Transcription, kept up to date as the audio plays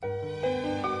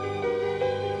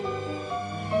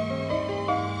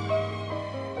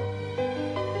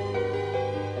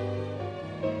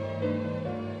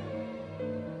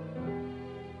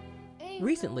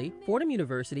Recently, Fordham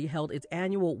University held its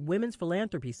annual Women's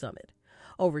Philanthropy Summit.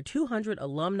 Over 200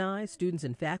 alumni, students,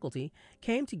 and faculty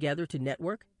came together to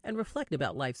network and reflect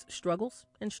about life's struggles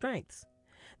and strengths.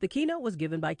 The keynote was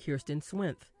given by Kirsten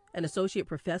Swinth, an associate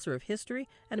professor of history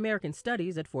and American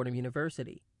studies at Fordham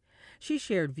University. She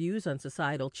shared views on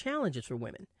societal challenges for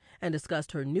women and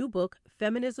discussed her new book,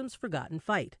 Feminism's Forgotten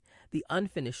Fight: The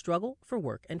Unfinished Struggle for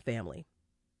Work and Family.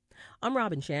 I'm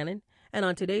Robin Shannon, and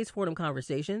on today's Fordham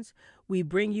Conversations, we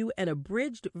bring you an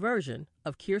abridged version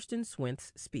of Kirsten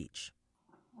Swinth's speech.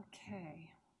 Okay,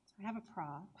 so I have a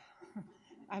prop.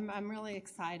 I'm really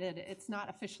excited. It's not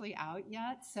officially out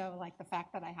yet, so like the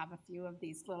fact that I have a few of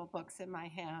these little books in my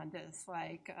hand is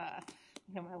like,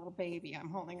 my little baby I'm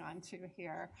holding on to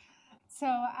here.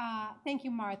 So thank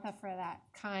you, Martha, for that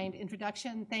kind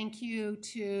introduction. Thank you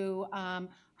to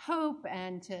Hope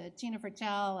and to Gina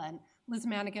Virgil and Liz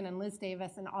Manigan and Liz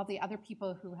Davis and all the other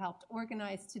people who helped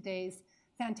organize today's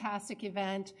fantastic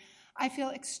event. I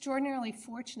feel extraordinarily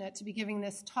fortunate to be giving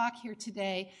this talk here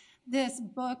today. This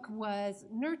book was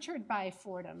nurtured by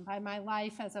Fordham, by my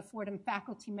life as a Fordham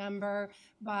faculty member,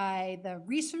 by the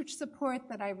research support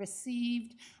that I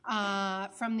received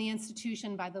from the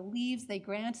institution, by the leaves they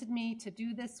granted me to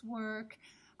do this work,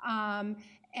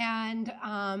 and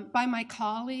by my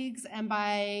colleagues and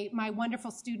by my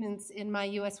wonderful students in my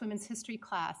U.S. Women's History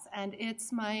class. And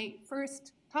it's my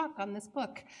first talk on this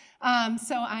book.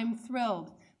 So I'm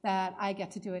thrilled that I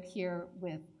get to do it here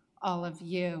with all of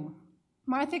you.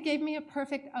 Martha gave me a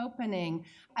perfect opening.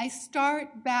 I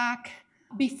start back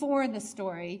before the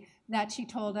story that she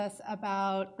told us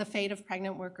about the fate of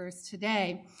pregnant workers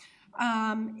today.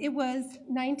 It was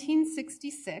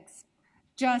 1966,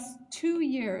 just 2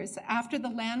 years after the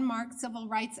landmark Civil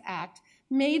Rights Act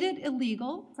made it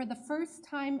illegal for the first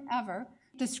time ever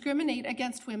to discriminate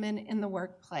against women in the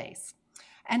workplace.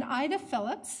 And Ida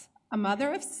Phillips, a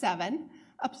mother of 7,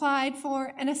 applied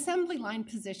for an assembly line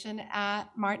position at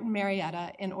Martin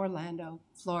Marietta in Orlando,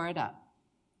 Florida.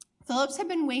 Phillips had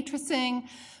been waitressing,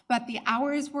 but the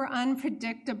hours were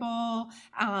unpredictable,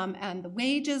 and the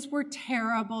wages were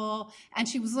terrible, and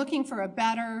she was looking for a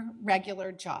better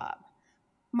regular job.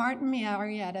 Martin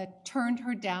Marietta turned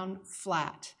her down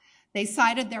flat. They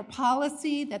cited their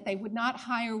policy that they would not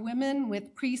hire women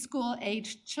with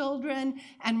preschool-aged children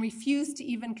and refused to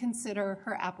even consider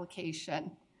her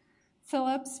application.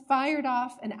 Phillips fired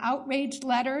off an outraged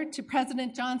letter to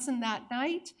President Johnson that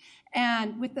night,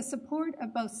 and with the support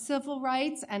of both civil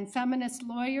rights and feminist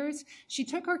lawyers, she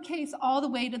took her case all the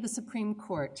way to the Supreme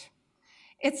Court.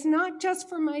 "It's not just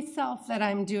for myself that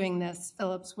I'm doing this,"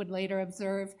 Phillips would later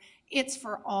observe. "It's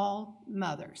for all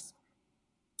mothers."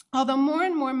 Although more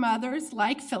and more mothers,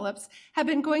 like Phillips, have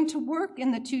been going to work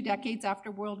in the 2 decades after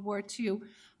World War II,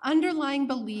 underlying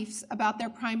beliefs about their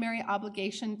primary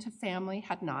obligation to family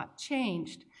had not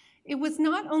changed. It was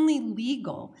not only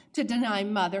legal to deny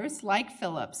mothers, like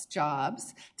Phillips,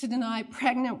 jobs, to deny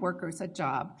pregnant workers a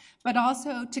job, but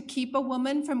also to keep a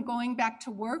woman from going back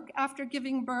to work after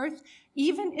giving birth,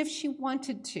 even if she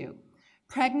wanted to.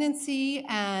 Pregnancy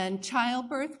and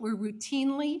childbirth were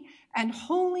routinely and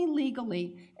wholly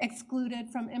legally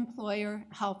excluded from employer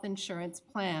health insurance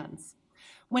plans.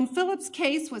 When Phillips'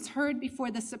 case was heard before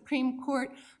the Supreme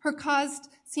Court, her cause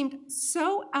seemed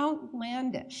so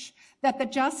outlandish that the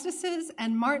justices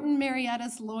and Martin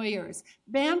Marietta's lawyers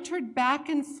bantered back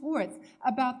and forth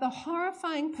about the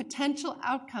horrifying potential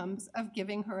outcomes of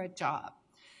giving her a job.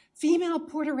 Female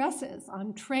porteresses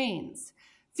on trains,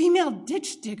 female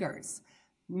ditch diggers,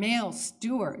 male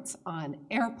stewards on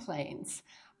airplanes.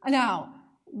 Now,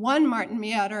 one Martin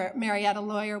Marietta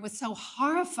lawyer was so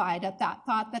horrified at that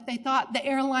thought that they thought the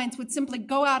airlines would simply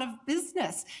go out of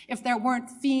business if there weren't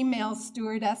female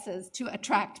stewardesses to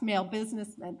attract male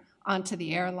businessmen onto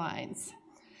the airlines.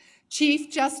 Chief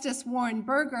Justice Warren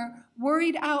Burger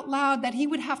worried out loud that he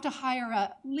would have to hire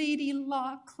a lady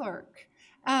law clerk.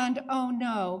 And oh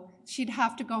no, she'd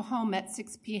have to go home at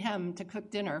 6 p.m. to cook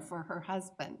dinner for her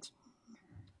husband.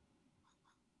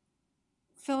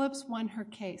 Phillips won her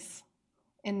case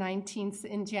in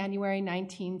January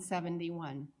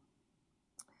 1971.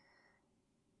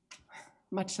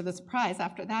 Much to the surprise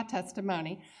after that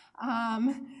testimony.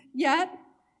 Yet,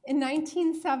 in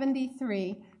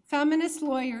 1973, feminist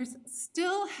lawyers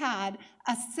still had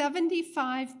a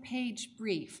 75-page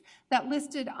brief that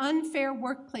listed unfair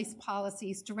workplace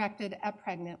policies directed at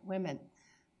pregnant women.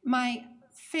 My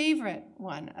favorite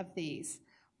one of these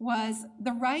was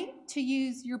the right to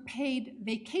use your paid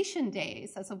vacation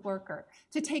days as a worker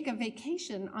to take a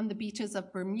vacation on the beaches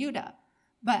of Bermuda,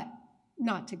 but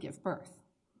not to give birth.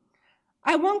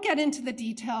 I won't get into the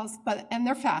details, and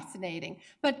they're fascinating,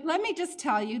 but let me just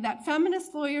tell you that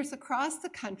feminist lawyers across the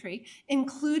country,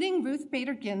 including Ruth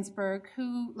Bader Ginsburg,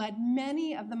 who led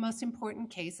many of the most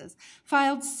important cases,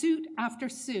 filed suit after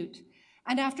suit.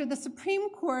 And after the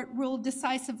Supreme Court ruled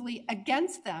decisively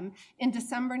against them in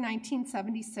December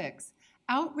 1976,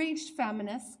 outraged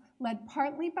feminists, led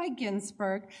partly by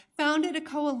Ginsburg, founded a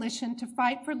coalition to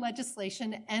fight for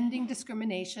legislation ending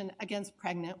discrimination against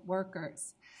pregnant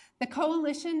workers. The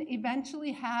coalition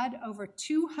eventually had over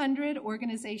 200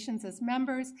 organizations as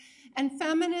members, and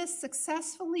feminists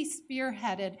successfully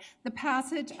spearheaded the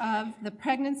passage of the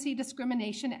Pregnancy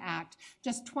Discrimination Act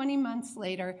just 20 months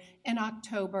later in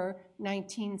October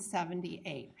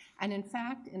 1978. And in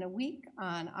fact, in a week,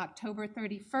 on October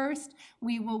 31st,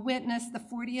 we will witness the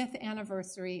 40th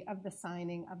anniversary of the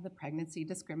signing of the Pregnancy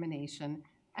Discrimination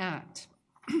Act.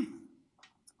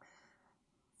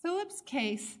 Phillips'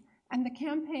 case and the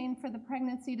campaign for the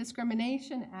Pregnancy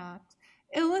Discrimination Act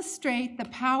illustrate the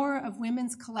power of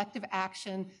women's collective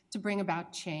action to bring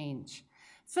about change.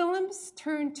 Phillips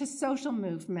turned to social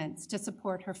movements to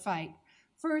support her fight.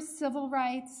 First civil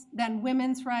rights, then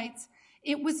women's rights.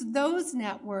 It was those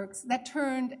networks that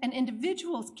turned an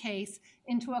individual's case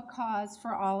into a cause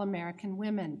for all American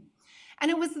women.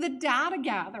 And it was the data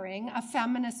gathering of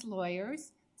feminist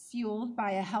lawyers, fueled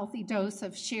by a healthy dose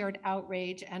of shared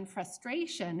outrage and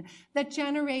frustration, that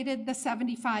generated the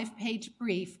 75-page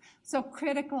brief so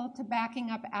critical to backing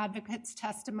up advocates'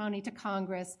 testimony to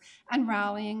Congress and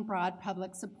rallying broad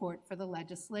public support for the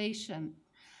legislation.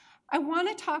 I want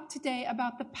to talk today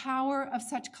about the power of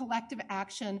such collective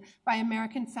action by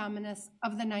American feminists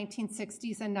of the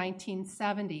 1960s and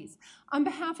 1970s on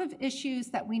behalf of issues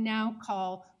that we now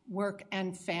call work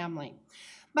and family.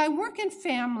 By work and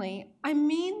family, I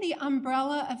mean the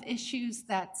umbrella of issues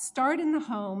that start in the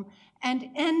home and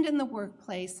end in the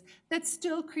workplace that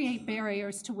still create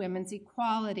barriers to women's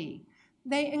equality.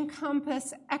 They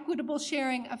encompass equitable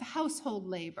sharing of household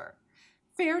labor,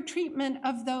 fair treatment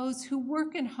of those who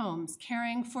work in homes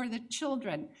caring for the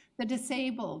children, the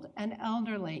disabled, and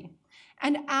elderly,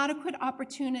 and adequate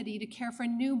opportunity to care for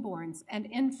newborns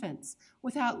and infants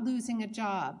without losing a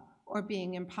job or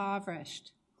being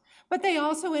impoverished. But they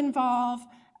also involve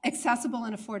accessible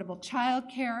and affordable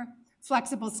childcare,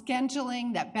 flexible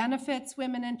scheduling that benefits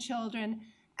women and children,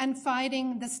 and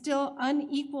fighting the still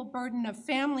unequal burden of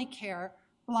family care,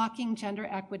 blocking gender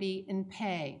equity in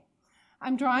pay.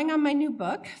 I'm drawing on my new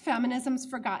book, Feminism's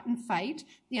Forgotten Fight,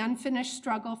 The Unfinished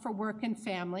Struggle for Work and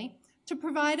Family, to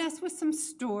provide us with some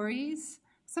stories,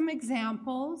 some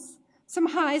examples, some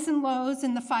highs and lows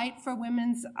in the fight for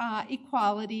women's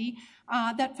equality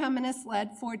that feminists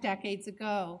led 4 decades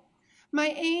ago. My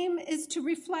aim is to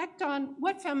reflect on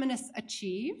what feminists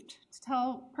achieved, to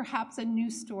tell perhaps a new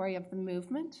story of the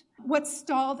movement, what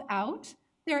stalled out,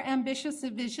 their ambitious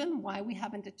vision, why we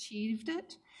haven't achieved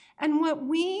it, and what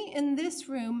we in this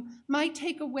room might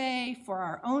take away for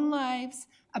our own lives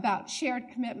about shared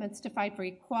commitments to fight for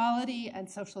equality and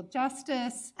social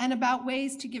justice, and about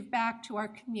ways to give back to our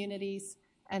communities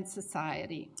and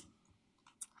society.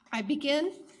 I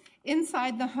begin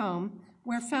inside the home,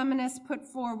 where feminists put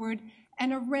forward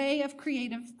an array of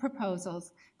creative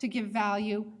proposals to give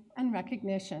value and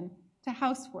recognition to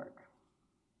housework.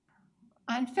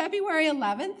 On February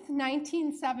 11th,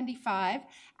 1975,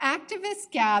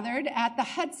 activists gathered at the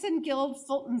Hudson Guild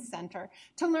Fulton Center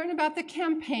to learn about the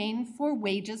campaign for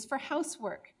wages for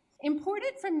housework.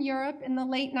 Imported from Europe in the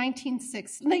late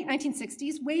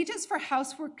 1960s, wages for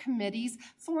housework committees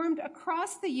formed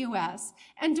across the U.S.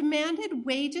 and demanded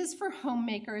wages for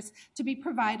homemakers to be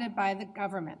provided by the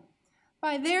government.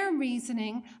 By their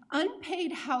reasoning,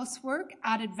 unpaid housework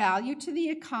added value to the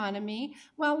economy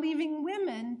while leaving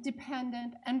women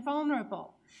dependent and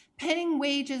vulnerable. Paying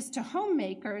wages to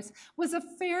homemakers was a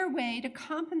fair way to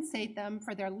compensate them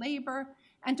for their labor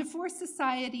and to force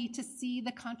society to see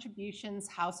the contributions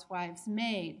housewives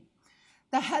made.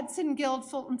 The Hudson Guild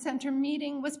Fulton Center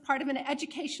meeting was part of an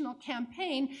educational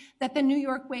campaign that the New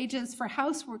York Wages for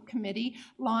Housework Committee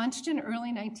launched in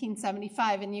early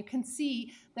 1975. And you can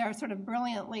see their sort of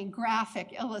brilliantly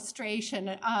graphic illustration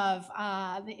of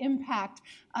the impact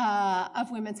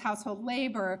of women's household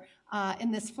labor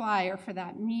in this flyer for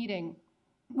that meeting.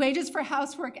 Wages for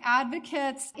Housework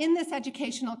advocates in this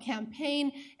educational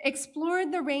campaign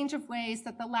explored the range of ways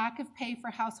that the lack of pay for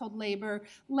household labor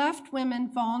left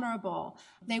women vulnerable.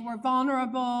 They were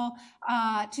vulnerable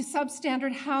to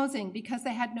substandard housing because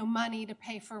they had no money to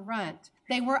pay for rent.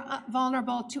 They were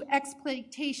vulnerable to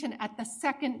exploitation at the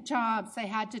second jobs they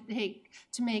had to take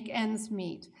to make ends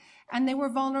meet. And they were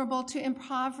vulnerable to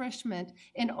impoverishment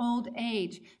in old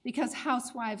age because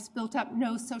housewives built up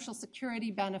no Social Security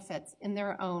benefits in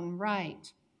their own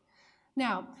right.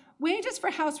 Now, wages for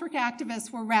housework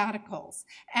activists were radicals,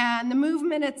 and the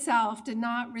movement itself did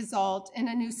not result in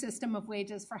a new system of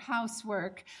wages for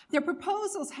housework. Their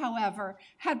proposals, however,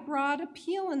 had broad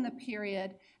appeal in the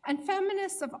period, and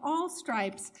feminists of all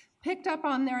stripes picked up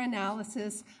on their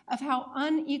analysis of how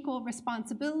unequal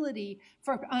responsibility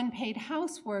for unpaid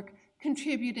housework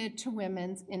contributed to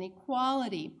women's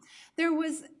inequality. There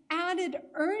was added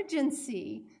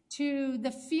urgency to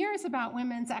the fears about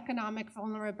women's economic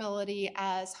vulnerability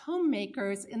as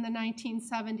homemakers in the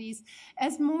 1970s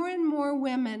as more and more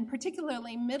women,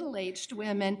 particularly middle-aged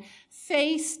women,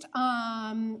 faced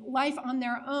life on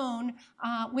their own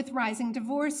with rising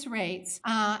divorce rates.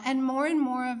 And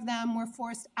more of them were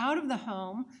forced out of the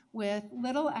home with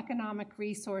little economic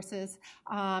resources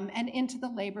and into the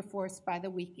labor force by the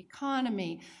weak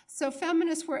economy. So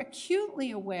feminists were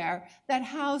acutely aware that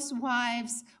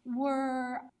housewives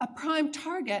were a prime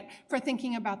target for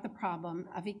thinking about the problem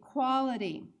of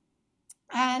equality.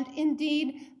 And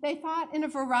indeed, they thought in a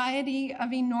variety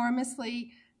of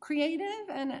enormously creative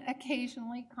and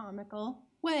occasionally comical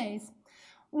ways.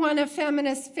 One of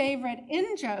feminists' favorite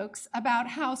in-jokes about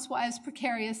housewives'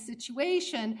 precarious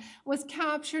situation was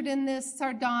captured in this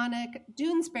sardonic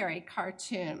Doonesbury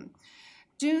cartoon.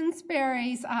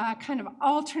 Doonesbury's kind of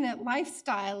alternate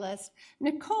lifestylist,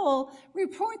 Nicole,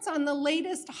 reports on the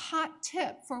latest hot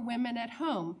tip for women at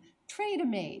home,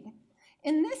 Trade-A-Maid.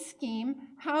 In this scheme,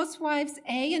 housewives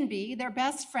A and B, they're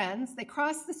best friends, they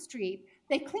cross the street,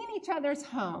 they clean each other's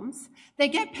homes, they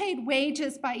get paid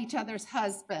wages by each other's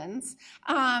husbands,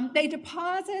 they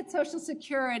deposit Social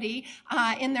Security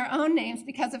in their own names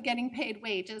because of getting paid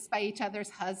wages by each other's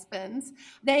husbands,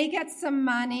 they get some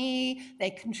money,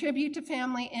 they contribute to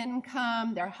family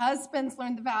income, their husbands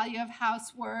learn the value of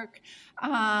housework.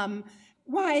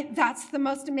 Why, that's the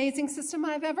most amazing system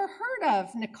I've ever heard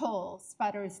of, Nicole,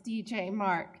 sputters DJ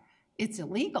Mark. It's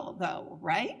illegal though,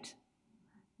 right?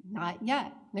 Not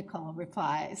yet, Nicole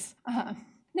replies.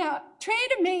 Now,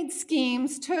 Trade-A-Maid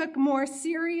schemes took more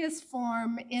serious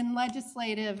form in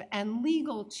legislative and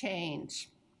legal change.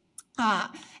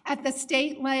 At the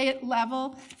state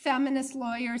level, feminist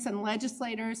lawyers and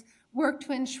legislators worked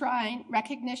to enshrine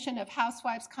recognition of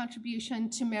housewives' contribution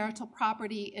to marital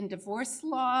property in divorce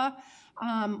law,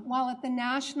 while at the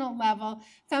national level,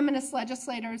 feminist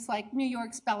legislators like New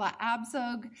York's Bella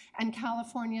Abzug and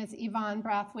California's Yvonne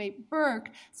Brathwaite Burke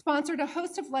sponsored a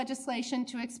host of legislation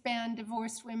to expand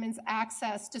divorced women's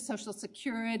access to Social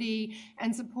Security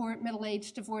and support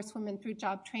middle-aged divorced women through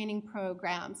job training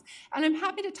programs. And I'm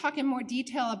happy to talk in more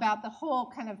detail about the whole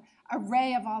kind of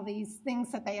array of all these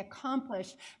things that they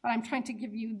accomplished, but I'm trying to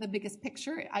give you the biggest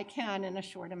picture I can in a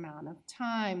short amount of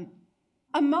time.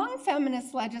 Among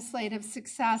feminist legislative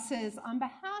successes on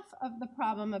behalf of the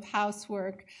problem of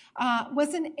housework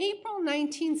was an April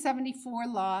 1974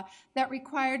 law that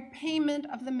required payment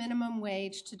of the minimum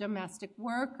wage to domestic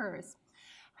workers.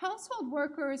 Household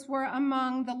workers were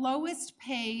among the lowest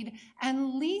paid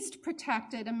and least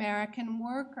protected American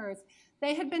workers.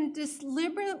 They had been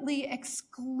deliberately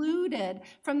excluded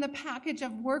from the package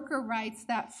of worker rights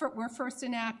that were first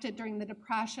enacted during the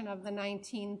Depression of the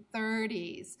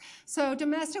 1930s. So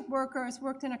domestic workers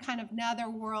worked in a kind of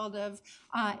netherworld of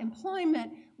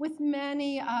employment with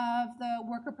many of the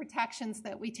worker protections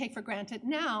that we take for granted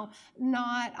now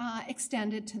not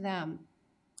extended to them.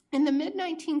 In the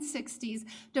mid-1960s,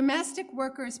 domestic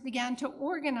workers began to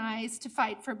organize to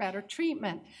fight for better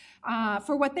treatment,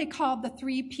 for what they called the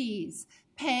 3 Ps: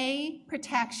 pay,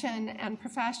 protection, and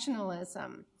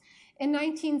professionalism. In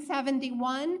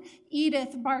 1971,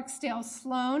 Edith Barksdale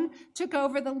Sloan took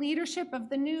over the leadership of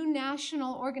the new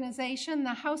national organization,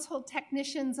 the Household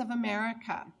Technicians of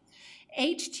America.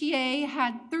 HTA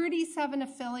had 37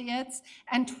 affiliates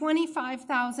and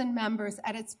 25,000 members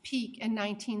at its peak in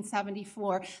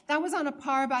 1974. That was on a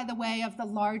par, by the way, of the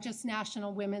largest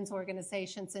national women's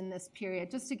organizations in this period,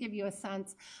 just to give you a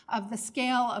sense of the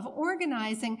scale of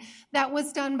organizing that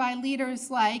was done by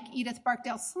leaders like Edith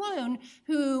Barksdale Sloan,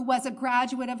 who was a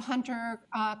graduate of Hunter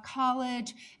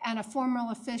College and a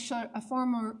former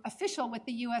official with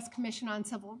the U.S. Commission on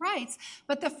Civil Rights.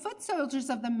 But the foot soldiers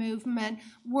of the movement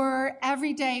were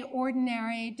everyday,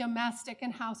 ordinary, domestic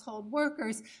and household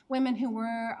workers, women who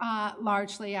were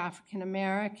largely African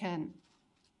American.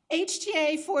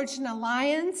 HTA forged an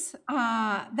alliance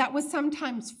that was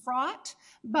sometimes fraught,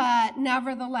 but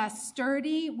nevertheless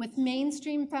sturdy, with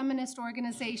mainstream feminist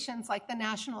organizations like the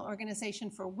National Organization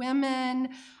for Women.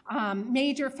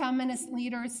 Major feminist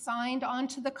leaders signed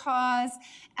onto the cause.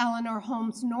 Eleanor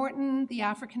Holmes Norton, the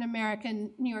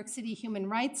African-American New York City Human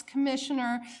Rights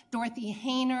Commissioner, Dorothy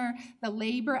Hayner, the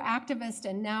labor activist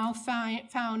and now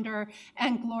founder,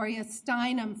 and Gloria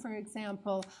Steinem, for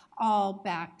example, all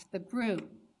backed the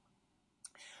group.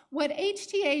 What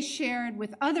HTA shared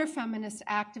with other feminist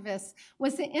activists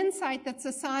was the insight that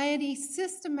society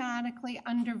systematically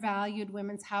undervalued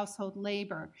women's household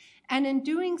labor, and in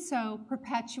doing so,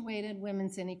 perpetuated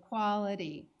women's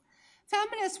inequality.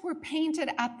 Feminists were painted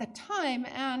at the time,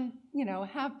 and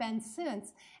have been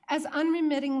since, as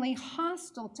unremittingly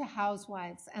hostile to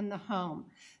housewives and the home.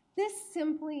 This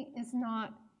simply is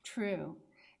not true.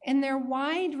 In their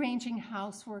wide-ranging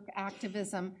housework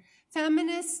activism,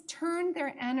 feminists turned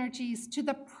their energies to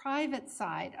the private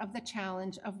side of the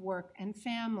challenge of work and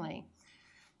family.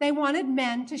 They wanted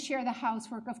men to share the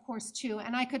housework, of course, too,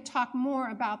 and I could talk more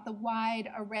about the wide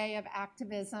array of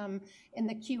activism in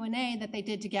the Q&A that they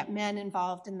did to get men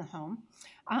involved in the home,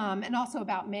 and also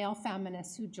about male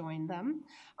feminists who joined them.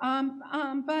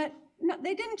 But no,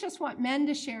 they didn't just want men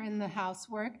to share in the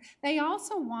housework. They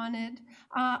also wanted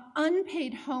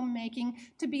unpaid homemaking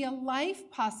to be a life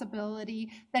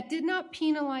possibility that did not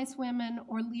penalize women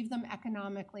or leave them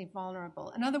economically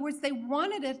vulnerable. In other words, they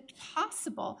wanted it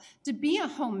possible to be a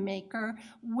homemaker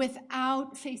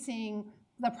without facing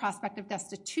the prospect of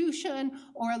destitution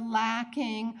or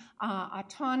lacking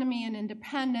autonomy and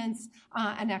independence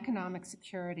and economic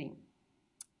security.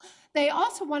 They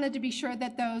also wanted to be sure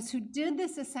that those who did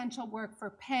this essential work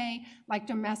for pay, like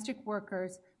domestic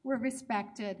workers, were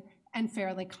respected and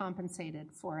fairly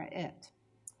compensated for it.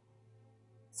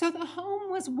 So the home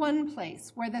was one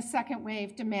place where the second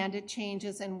wave demanded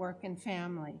changes in work and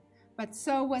family, but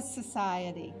so was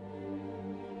society.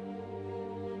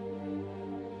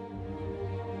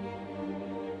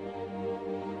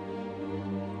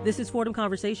 This is Fordham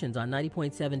Conversations on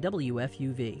 90.7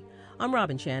 WFUV. I'm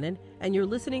Robin Shannon, and you're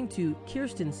listening to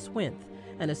Kirsten Swinth,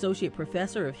 an associate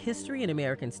professor of history and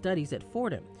American studies at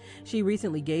Fordham. She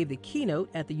recently gave the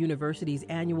keynote at the university's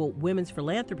annual Women's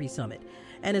Philanthropy Summit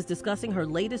and is discussing her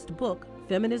latest book,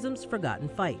 Feminism's Forgotten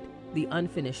Fight: The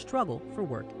Unfinished Struggle for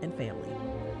Work and Family.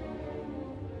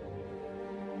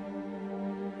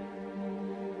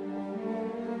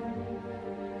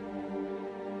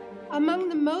 Among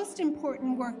the most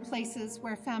important workplaces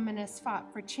where feminists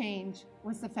fought for change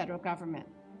was the federal government.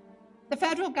 The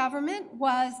federal government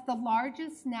was the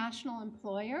largest national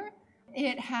employer.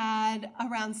 It had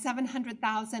around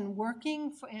 700,000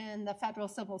 working in the federal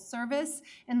civil service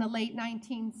in the late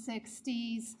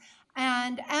 1960s.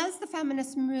 And as the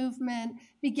feminist movement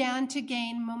began to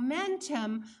gain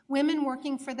momentum, women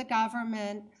working for the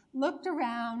government looked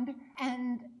around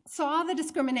and saw the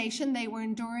discrimination they were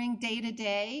enduring day to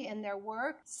day in their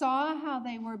work, saw how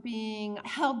they were being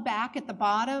held back at the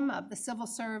bottom of the civil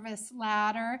service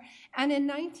ladder. And in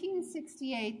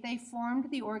 1968, they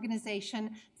formed the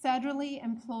organization Federally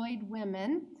Employed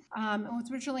Women. It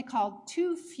was originally called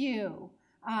Too Few.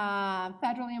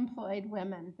 Federally Employed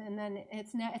Women, and then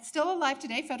it's still alive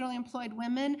today. Federally Employed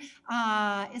Women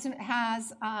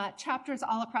has chapters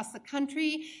all across the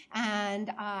country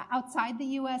and outside the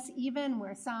U.S. even,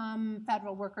 where some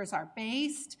federal workers are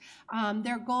based.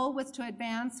 Their goal was to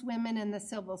advance women in the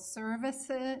civil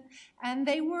service, and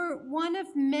they were one of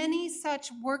many such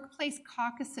workplace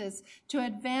caucuses to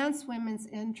advance women's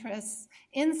interests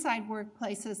inside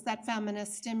workplaces that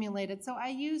feminists stimulated. So I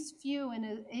use few,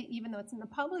 even though it's in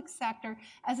the public sector,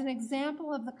 as an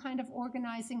example of the kind of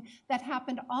organizing that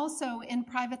happened also in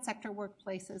private sector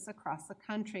workplaces across the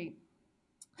country.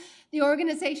 The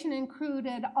organization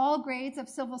included all grades of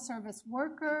civil service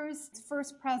workers. Its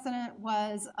first president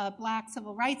was a Black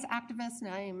civil rights activist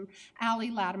named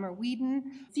Allie Latimer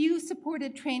Whedon. Few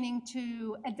supported training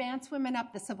to advance women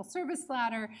up the civil service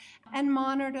ladder and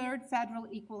monitored federal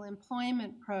equal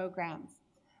employment programs.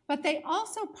 But they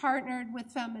also partnered with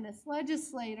feminist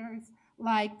legislators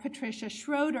like Patricia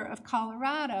Schroeder of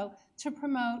Colorado to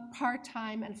promote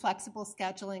part-time and flexible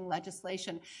scheduling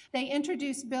legislation. They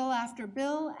introduced bill after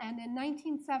bill, and in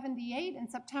 1978, in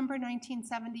September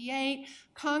 1978,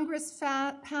 Congress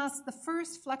passed the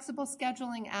first Flexible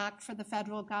Scheduling Act for the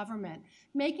federal government,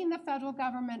 making the federal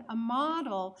government a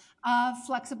model of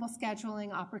flexible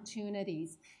scheduling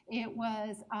opportunities. It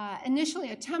was initially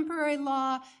a temporary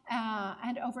law,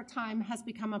 and over time has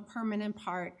become a permanent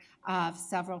part of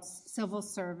several civil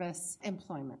service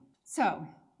employment. So,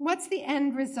 what's the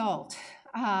end result?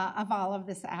 of all of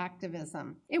this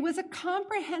activism. It was a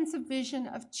comprehensive vision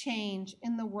of change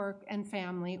in the work and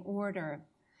family order.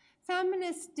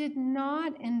 Feminists did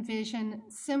not envision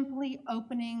simply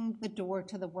opening the door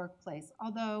to the workplace,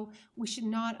 although we should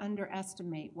not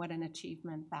underestimate what an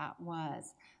achievement that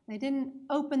was. They didn't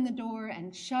open the door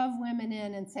and shove women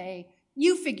in and say,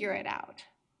 you figure it out,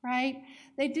 right?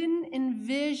 They didn't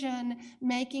envision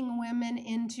making women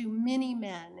into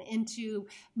mini-men, into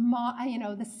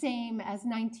the same as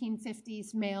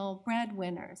 1950s male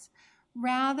breadwinners.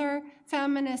 Rather,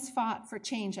 feminists fought for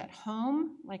change at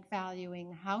home, like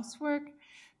valuing housework.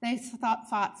 They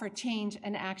fought for change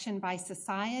and action by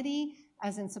society,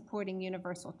 as in supporting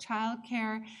universal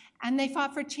childcare. And they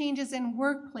fought for changes in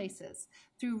workplaces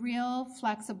through real,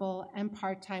 flexible, and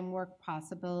part-time work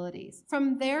possibilities.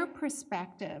 From their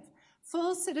perspective,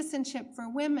 full citizenship for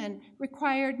women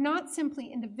required not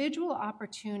simply individual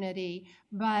opportunity,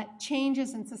 but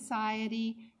changes in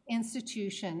society,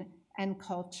 institution, and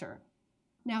culture.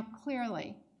 Now,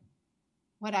 clearly,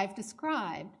 what I've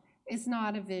described is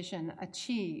not a vision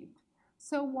achieved.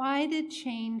 So why did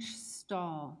change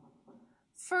stall?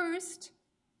 First,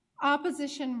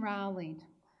 opposition rallied.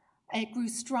 It grew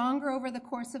stronger over the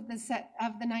course of the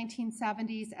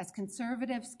 1970s as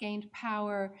conservatives gained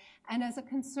power and as a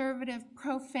conservative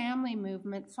pro-family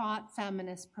movement fought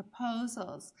feminist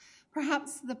proposals.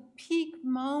 Perhaps the peak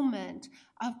moment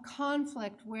of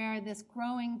conflict where this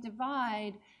growing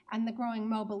divide and the growing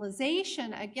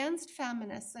mobilization against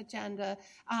feminist agenda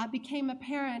became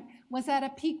apparent was at a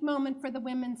peak moment for the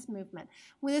women's movement.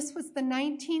 This was the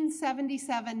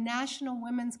 1977 National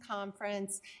Women's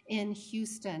Conference in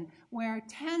Houston, where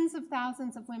tens of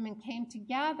thousands of women came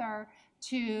together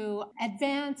to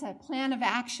advance a plan of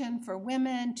action for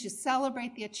women, to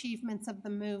celebrate the achievements of the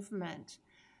movement.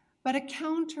 But a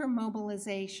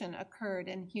counter-mobilization occurred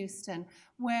in Houston,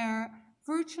 where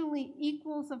virtually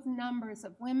equals of numbers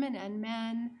of women and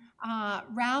men,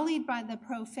 rallied by the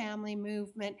pro-family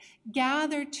movement,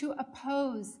 gathered to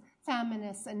oppose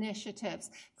feminist initiatives,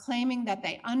 claiming that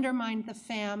they undermined the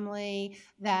family,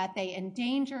 that they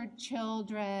endangered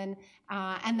children,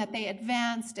 and that they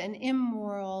advanced an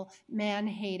immoral,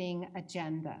 man-hating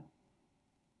agenda.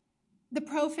 The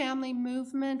pro-family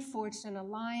movement forged an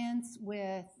alliance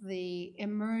with the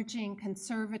emerging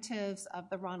conservatives of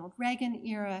the Ronald Reagan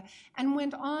era and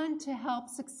went on to help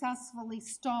successfully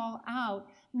stall out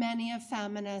many of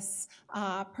feminists'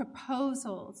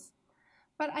 proposals.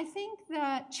 But I think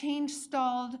that change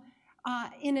stalled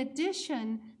in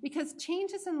addition because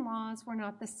changes in laws were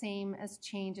not the same as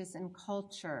changes in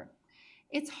culture.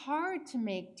 It's hard to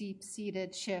make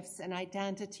deep-seated shifts in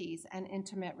identities and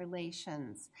intimate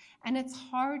relations, and it's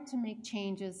hard to make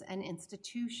changes in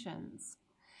institutions.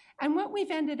 And what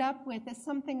we've ended up with is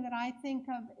something that I think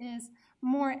of is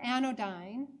more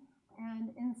anodyne,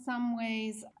 and in some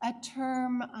ways a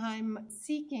term I'm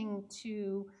seeking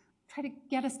to try to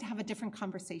get us to have a different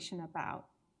conversation about.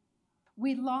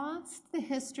 We lost the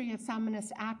history of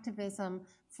feminist activism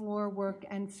for work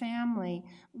and family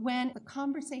when the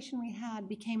conversation we had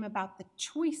became about the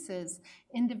choices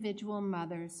individual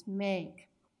mothers make.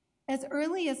 As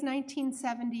early as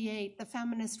 1978, the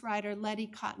feminist writer Letty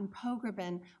Cotton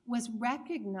Pogrebin was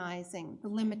recognizing the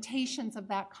limitations of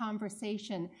that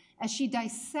conversation as she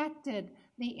dissected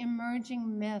the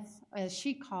emerging myth, as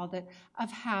she called it,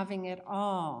 of having it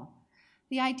all.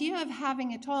 The idea of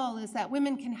having it all is that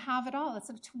women can have it all. It's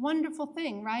a wonderful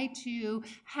thing, right? To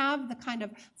have the kind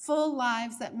of full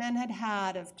lives that men had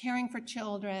had of caring for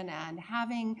children and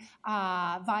having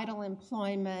vital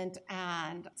employment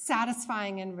and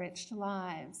satisfying, enriched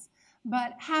lives.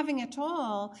 But having it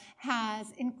all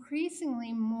has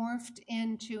increasingly morphed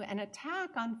into an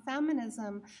attack on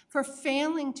feminism for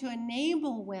failing to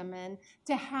enable women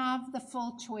to have the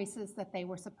full choices that they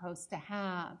were supposed to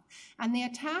have. And the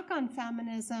attack on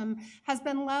feminism has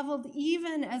been leveled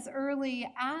even as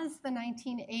early as the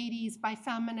 1980s by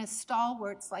feminist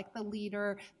stalwarts like the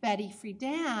leader Betty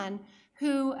Friedan,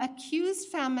 who accused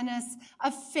feminists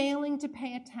of failing to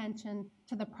pay attention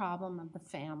to the problem of the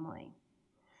family.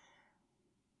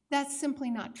 That's simply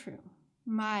not true.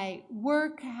 My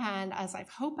work, and as I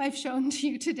hope I've shown to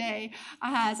you today,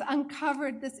 has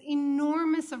uncovered this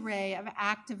enormous array of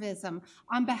activism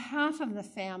on behalf of the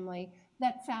family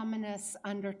that feminists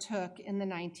undertook in the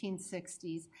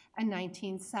 1960s and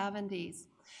 1970s.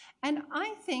 And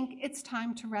I think it's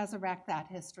time to resurrect that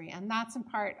history, and that's in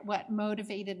part what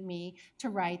motivated me to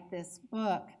write this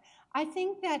book. I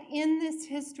think that in this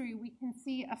history we can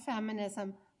see a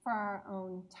feminism for our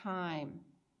own time.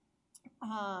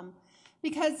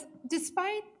 Because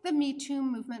despite the Me Too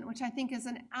movement, which I think is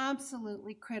an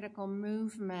absolutely critical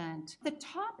movement, the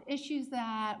top issues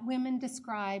that women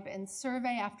describe in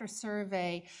survey after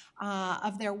survey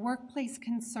of their workplace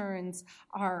concerns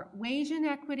are wage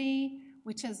inequity,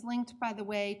 which is linked, by the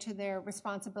way, to their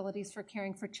responsibilities for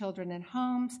caring for children in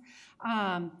homes,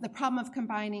 the problem of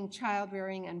combining child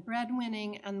rearing and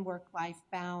breadwinning, and work-life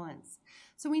balance.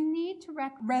 So we need to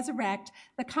resurrect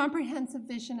the comprehensive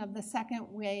vision of the second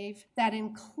wave that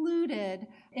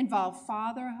involved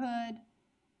fatherhood,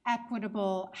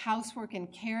 equitable housework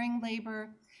and caring labor,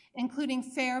 including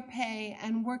fair pay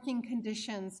and working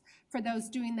conditions for those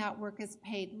doing that work as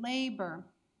paid labor.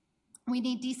 We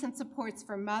need decent supports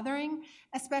for mothering,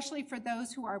 especially for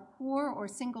those who are poor or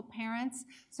single parents,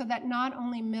 so that not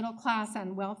only middle-class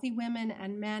and wealthy women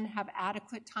and men have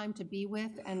adequate time to be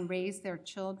with and raise their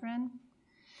children.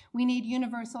 We need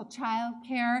universal child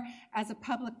care as a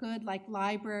public good like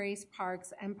libraries,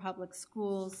 parks, and public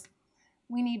schools.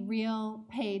 We need real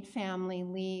paid family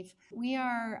leave. We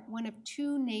are one of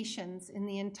 2 nations in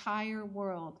the entire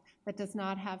world that does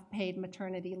not have paid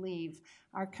maternity leave.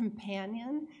 Our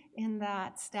companion in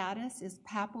that status is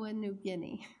Papua New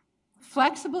Guinea.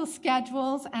 Flexible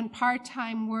schedules and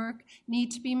part-time work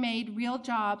need to be made real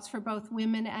jobs for both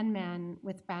women and men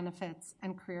with benefits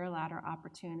and career ladder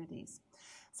opportunities.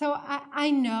 So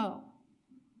I know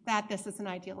that this is an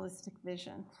idealistic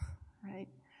vision, right?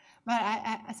 But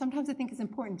I sometimes I think it's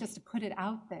important just to put it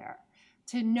out there,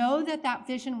 to know that that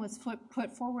vision was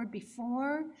put forward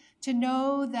before, to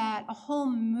know that a whole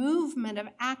movement of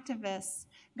activists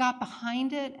got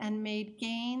behind it and made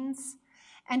gains,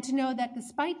 and to know that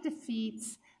despite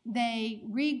defeats, they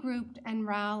regrouped and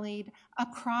rallied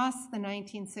across the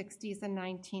 1960s and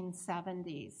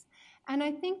 1970s. And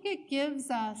I think it gives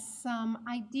us some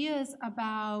ideas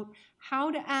about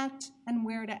how to act and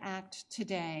where to act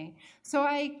today. So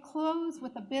I close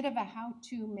with a bit of a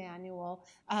how-to manual,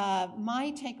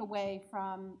 my takeaway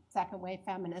from second wave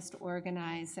feminist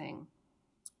organizing.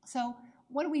 So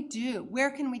what do we do? Where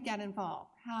can we get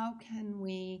involved? How can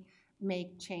we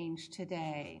make change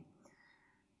today?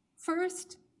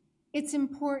 First, it's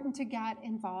important to get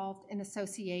involved in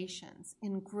associations,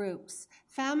 in groups.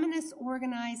 Feminists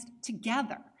organized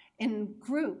together in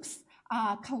groups,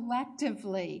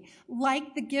 collectively,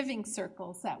 like the giving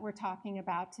circles that we're talking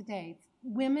about today.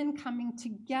 Women coming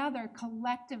together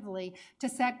collectively to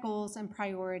set goals and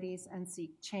priorities and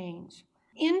seek change.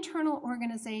 Internal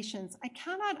organizations, I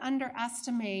cannot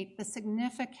underestimate the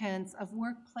significance of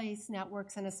workplace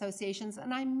networks and associations,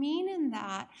 and I mean in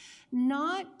that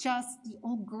not just the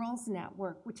Old Girls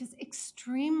Network, which is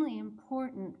extremely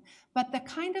important, but the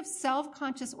kind of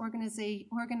self-conscious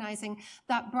organizing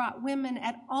that brought women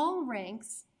at all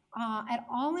ranks, at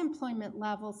all employment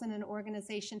levels in an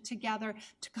organization together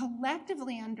to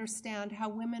collectively understand how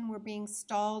women were being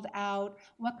stalled out,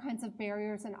 what kinds of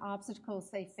barriers and obstacles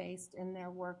they faced in their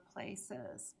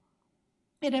workplaces.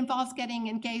 It involves getting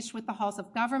engaged with the halls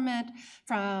of government,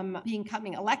 from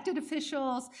becoming elected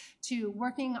officials to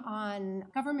working on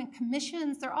government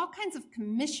commissions. There are all kinds of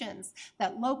commissions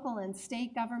that local and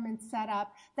state governments set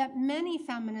up that many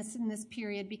feminists in this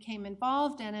period became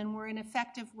involved in and were an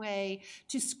effective way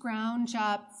to scrounge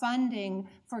up funding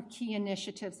for key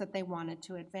initiatives that they wanted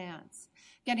to advance.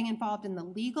 Getting involved in the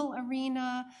legal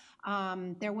arena.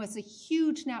 There was a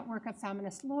huge network of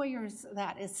feminist lawyers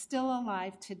that is still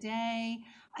alive today.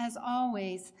 As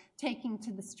always, taking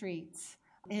to the streets.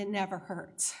 It never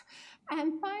hurts.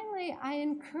 And finally, I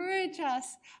encourage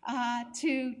us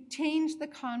to change the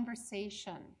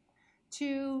conversation,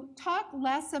 to talk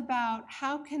less about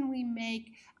how can we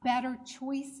make better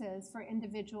choices for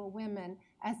individual women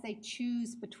as they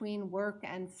choose between work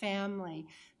and family,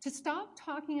 to stop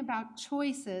talking about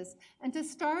choices and to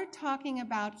start talking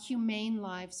about humane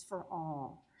lives for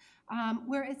all,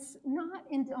 where it's not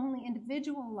only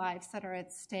individual lives that are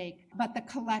at stake, but the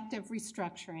collective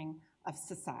restructuring of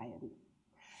society.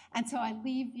 And so I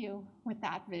leave you with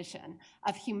that vision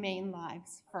of humane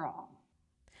lives for all.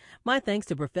 My thanks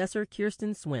to Professor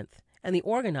Kirsten Swinth and the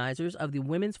organizers of the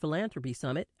Women's Philanthropy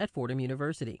Summit at Fordham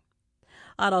University.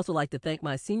 I'd also like to thank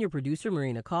my senior producer,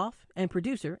 Marina Koff, and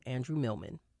producer, Andrew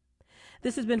Millman.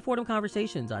 This has been Fordham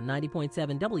Conversations on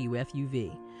 90.7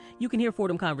 WFUV. You can hear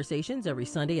Fordham Conversations every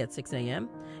Sunday at 6 a.m.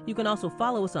 You can also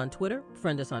follow us on Twitter,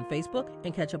 friend us on Facebook,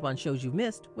 and catch up on shows you've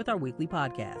missed with our weekly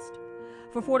podcast.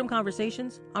 For Fordham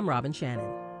Conversations, I'm Robin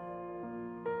Shannon.